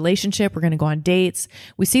have a relationship. We're going to go on dates.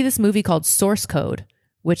 We see this movie called Source Code,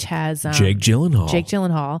 which has Jake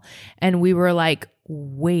Gyllenhaal. And we were like,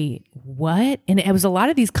 wait, what? And it was a lot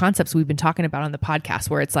of these concepts we've been talking about on the podcast,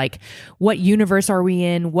 where it's like, what universe are we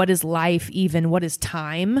in? What is life even? What is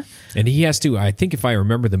time? And he has to, I think if I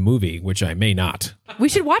remember the movie, which I may not. We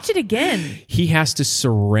should watch it again. He has to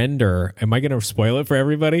surrender. Am I going to spoil it for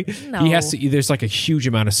everybody? No. There's like a huge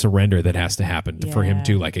amount of surrender that has to happen for him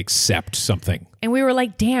to like accept something. And we were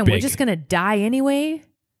like, damn, we're just going to die anyway?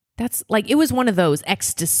 That's like, it was one of those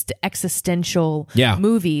existential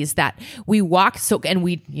movies that we walked. And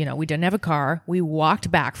we didn't have a car. We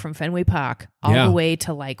walked back from Fenway Park all the way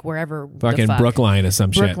to like wherever. Fucking Brookline or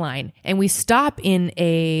some shit. Brookline. And we stop in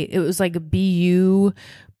it was like a BU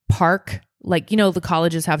park. Like, the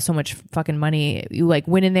colleges have so much fucking money. You like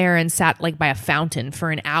went in there and sat like by a fountain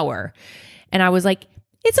for an hour. And I was like,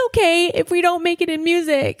 it's okay if we don't make it in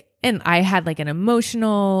music. And I had like an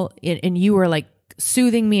emotional, and you were like,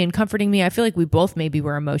 soothing me and comforting me. I feel like we both maybe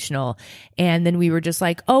were emotional. And then we were just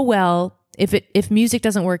like, oh, well, if music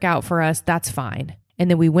doesn't work out for us, that's fine.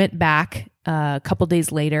 And then we went back a couple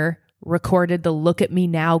days later, recorded the Look at Me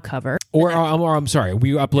Now cover. Or I'm sorry,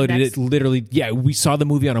 we uploaded it literally. Yeah, we saw the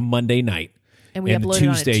movie on a Monday night. And we uploaded on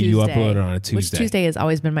a Tuesday. You uploaded on a Tuesday. Which Tuesday has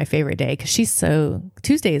always been my favorite day, because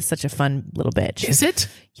Tuesday is such a fun little bitch. Is it?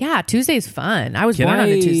 Yeah, Tuesday is fun. I was born on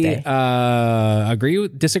a Tuesday.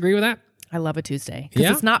 Disagree with that? I love a Tuesday, because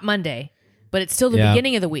it's not Monday, but it's still the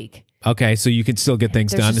beginning of the week. Okay, so you can still get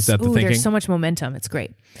things done. Is that the thinking? There's so much momentum. It's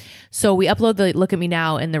great. So we upload the Look at Me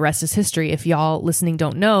Now, and the rest is history. If y'all listening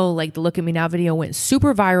don't know, like the Look at Me Now video went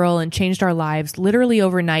super viral and changed our lives literally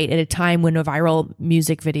overnight, at a time when a viral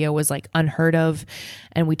music video was like unheard of.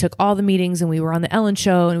 And we took all the meetings, and we were on the Ellen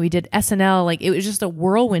Show, and we did SNL. Like, it was just a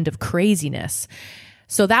whirlwind of craziness.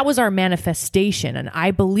 So that was our manifestation. And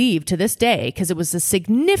I believe to this day, because it was a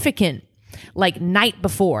significant the night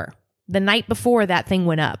before that thing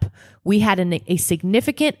went up, we had a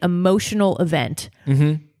significant emotional event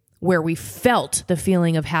where we felt the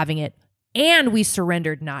feeling of having it, and we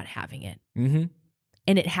surrendered not having it. And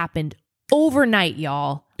it happened overnight,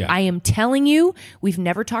 y'all. Yeah. I am telling you, we've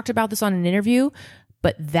never talked about this on an interview,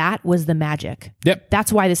 but that was the magic. Yep.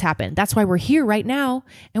 That's why this happened. That's why we're here right now,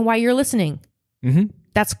 and why you're listening.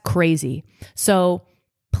 That's crazy. So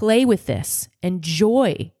play with this.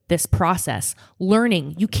 Enjoy this process.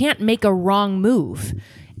 Learning. You can't make a wrong move.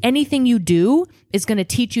 anything you do is going to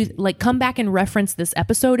teach you, like, come back and reference this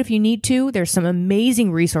episode if you need to. There's some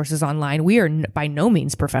amazing resources online. We are by no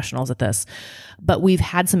means professionals at this, but we've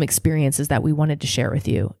had some experiences that we wanted to share with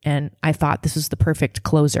you. And I thought this was the perfect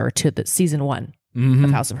closer to the season 1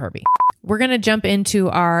 of House of Herbie. We're going to jump into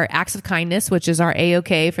our acts of kindness, which is our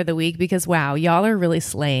A-OK for the week, because wow, y'all are really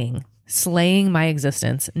slaying my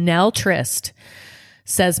existence. Nell Trist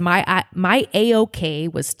says, my A-OK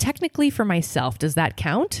was technically for myself. Does that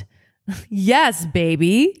count? Yes,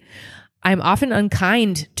 baby. I'm often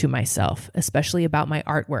unkind to myself, especially about my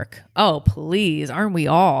artwork. Oh, please. Aren't we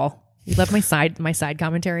all? You love my side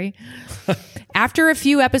commentary? After a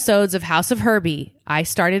few episodes of House of Herbie, I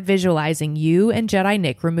started visualizing you and Jedi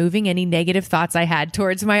Nick removing any negative thoughts I had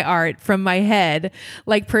towards my art from my head,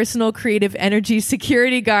 like personal creative energy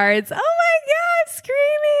security guards. Oh my God,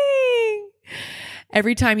 screaming.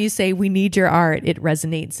 Every time you say, we need your art, it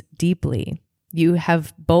resonates deeply. You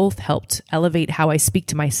have both helped elevate how I speak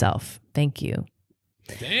to myself. Thank you.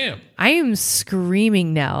 Damn. I am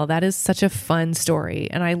screaming, Nell. That is such a fun story.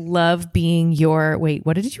 And I love being your, wait,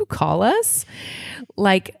 what did you call us?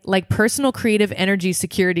 Like personal creative energy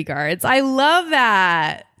security guards. I love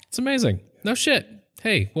that. It's amazing. No shit.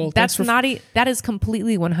 Hey, well, that is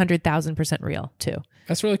completely 100,000% real too.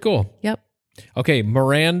 That's really cool. Yep. Okay,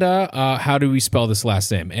 Miranda, how do we spell this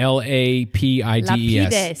last name? Lapides.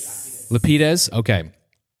 Lapides? Okay.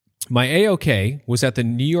 My A-OK was at the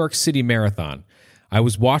New York City Marathon. I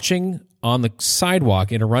was watching on the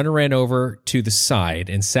sidewalk and a runner ran over to the side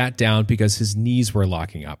and sat down because his knees were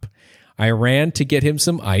locking up. I ran to get him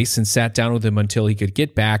some ice and sat down with him until he could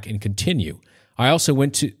get back and continue. I also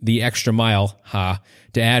went to the extra mile,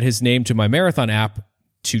 to add his name to my marathon app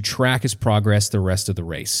to track his progress the rest of the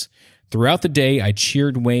race. Throughout the day, I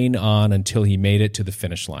cheered Wayne on until he made it to the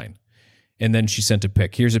finish line. And then she sent a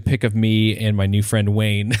pic. Here's a pic of me and my new friend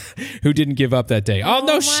Wayne, who didn't give up that day. Oh,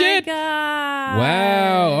 no shit. God.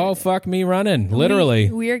 Wow. Oh, fuck me running. Literally.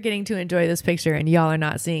 We are getting to enjoy this picture and y'all are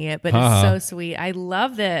not seeing it, but it's so sweet. I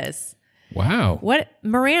love this. Wow. What?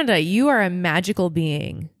 Miranda, you are a magical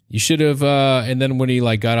being. You should have, and then when he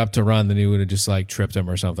got up to run, then he would have just tripped him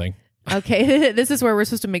or something. Okay, this is where we're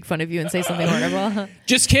supposed to make fun of you and say something horrible.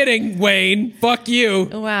 Just kidding, Wayne. Fuck you.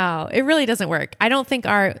 Wow. It really doesn't work. I don't think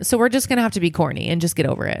so we're just going to have to be corny and just get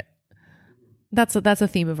over it. That's a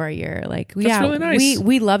theme of our year. That's really nice.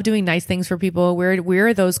 We love doing nice things for people.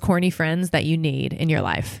 We're those corny friends that you need in your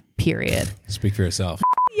life, period. Speak for yourself.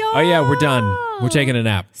 Oh yeah, we're done. We're taking a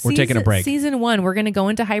nap. We're taking a break. Season 1, we're going to go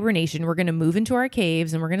into hibernation. We're going to move into our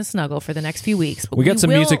caves and we're going to snuggle for the next few weeks. But we got some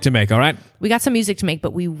music to make, all right? We got some music to make,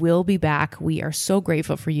 but we will be back. We are so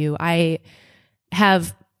grateful for you. I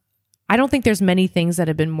don't think there's many things that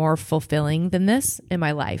have been more fulfilling than this in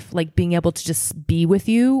my life. Like being able to just be with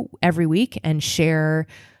you every week and share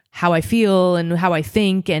how I feel and how I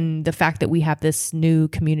think, and the fact that we have this new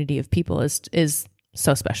community of people is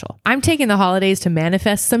so special. I'm taking the holidays to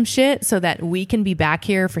manifest some shit so that we can be back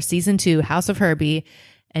here for season 2, House of Herbie,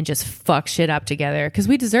 and just fuck shit up together because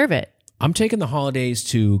we deserve it. I'm taking the holidays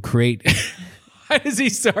to create. Why does he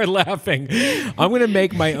start laughing? I'm going to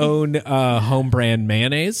make my own home brand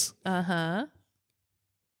mayonnaise. Uh-huh.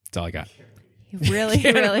 That's all I got. Really?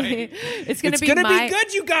 It's going to be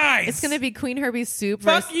good, you guys. It's going to be Queen Herbie's soup.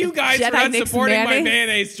 Fuck you guys for not supporting my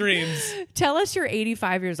mayonnaise streams. Tell us you're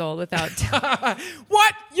 85 years old without...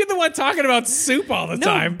 What? You're the one talking about soup all the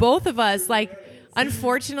time. Both of us,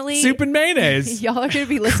 unfortunately... Soup and mayonnaise. Y'all are going to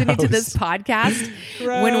be listening to this podcast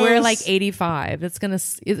when we're 85. It's going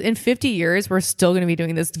to... In 50 years, we're still going to be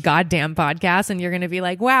doing this goddamn podcast, and you're going to be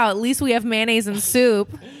like, wow, at least we have mayonnaise and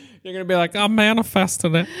soup. You're going to be like, I'm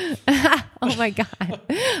manifesting it. Oh my God.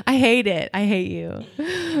 I hate it. I hate you.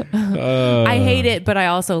 I hate it, but I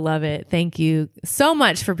also love it. Thank you so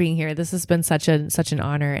much for being here. This has been such an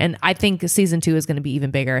honor. And I think season 2 is going to be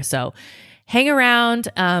even bigger. So hang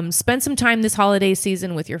around, spend some time this holiday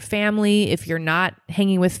season with your family. If you're not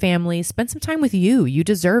hanging with family, spend some time with you. You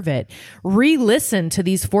deserve it. Re-listen to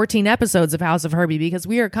these 14 episodes of House of Herbie because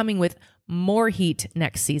we are coming with more heat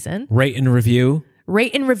next season. Rate and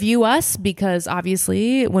review us because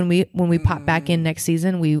obviously when we pop back in next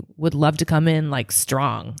season, we would love to come in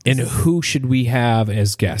strong. And who should we have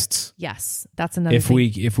as guests? Yes, that's another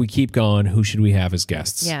thing. If we keep going, who should we have as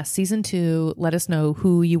guests? Yeah, season 2, let us know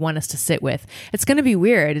who you want us to sit with. It's going to be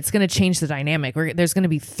weird. It's going to change the dynamic. There's going to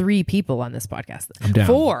be 3 people on this podcast. I'm down.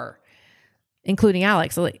 4, including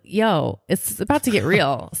Alex. So it's about to get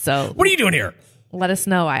real. So what are you doing here? Let us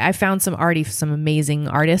know. I found some amazing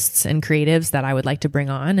artists and creatives that I would like to bring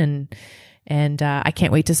on, and And I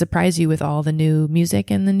can't wait to surprise you with all the new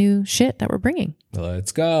music and the new shit that we're bringing.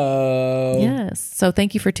 Let's go. Yes. So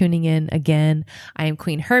thank you for tuning in again. I am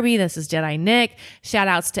Queen Herbie. This is Jedi Nick. Shout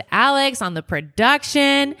outs to Alex on the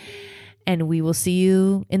production. And we will see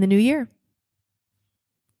you in the new year.